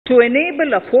To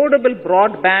enable affordable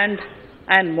broadband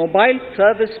and mobile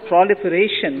service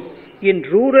proliferation in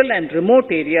rural and remote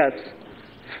areas,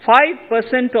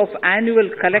 5% of annual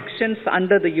collections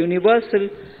under the Universal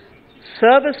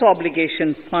Service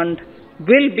Obligation Fund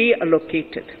will be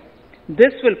allocated.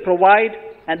 This will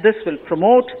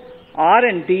promote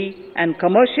R&D and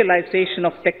commercialization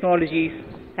of technologies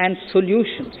and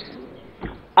solutions.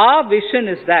 Our vision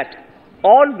is that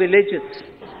all villages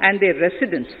and their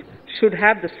residents should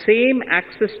have the same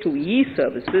access to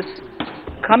e-services,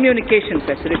 communication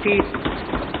facilities,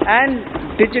 and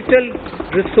digital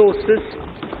resources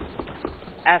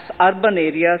as urban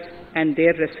areas and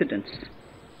their residents.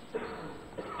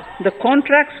 The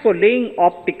contracts for laying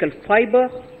optical fiber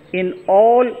in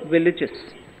all villages,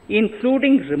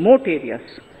 including remote areas,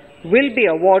 will be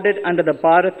awarded under the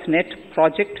BharatNet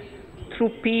project through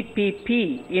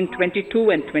PPP in 22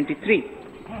 and 23.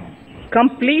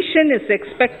 Completion is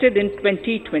expected in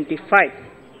 2025.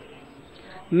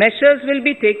 Measures will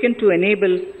be taken to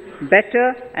enable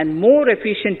better and more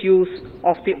efficient use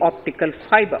of the optical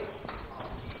fiber.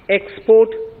 Export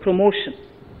promotion.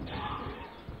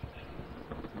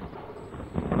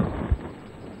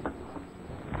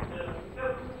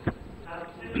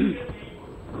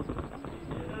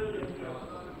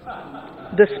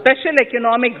 The Special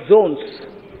Economic Zones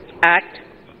Act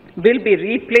will be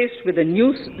replaced with a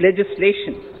new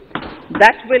legislation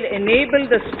that will enable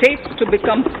the states to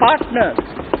become partners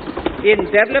in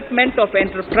development of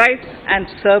enterprise and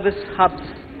service hubs.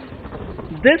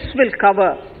 This will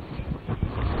cover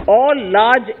all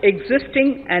large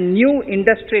existing and new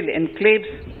industrial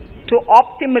enclaves to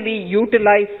optimally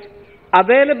utilize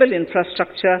available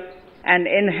infrastructure and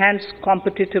enhance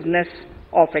competitiveness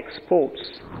of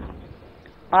exports.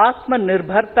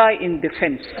 Atmanirbharta in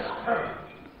defense.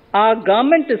 Our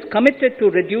government is committed to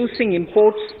reducing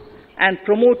imports and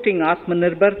promoting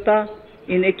Atmanirbharta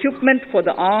in equipment for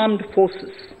the armed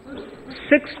forces.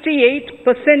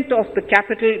 68% of the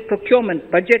capital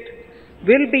procurement budget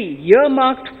will be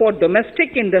earmarked for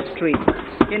domestic industry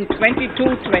in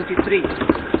 22-23,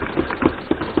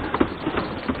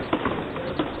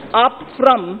 up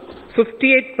from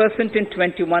 58% in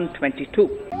 21-22.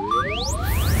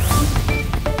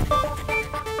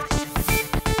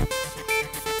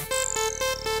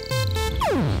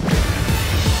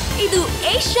 ಇದು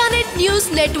Asianet news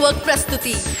network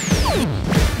ಪ್ರಸ್ತುತಿ.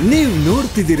 ನೀವು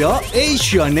ನೋಡ್ತಿದ್ದೀರಾ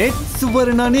Asianet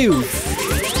ಸುವರ್ಣ news.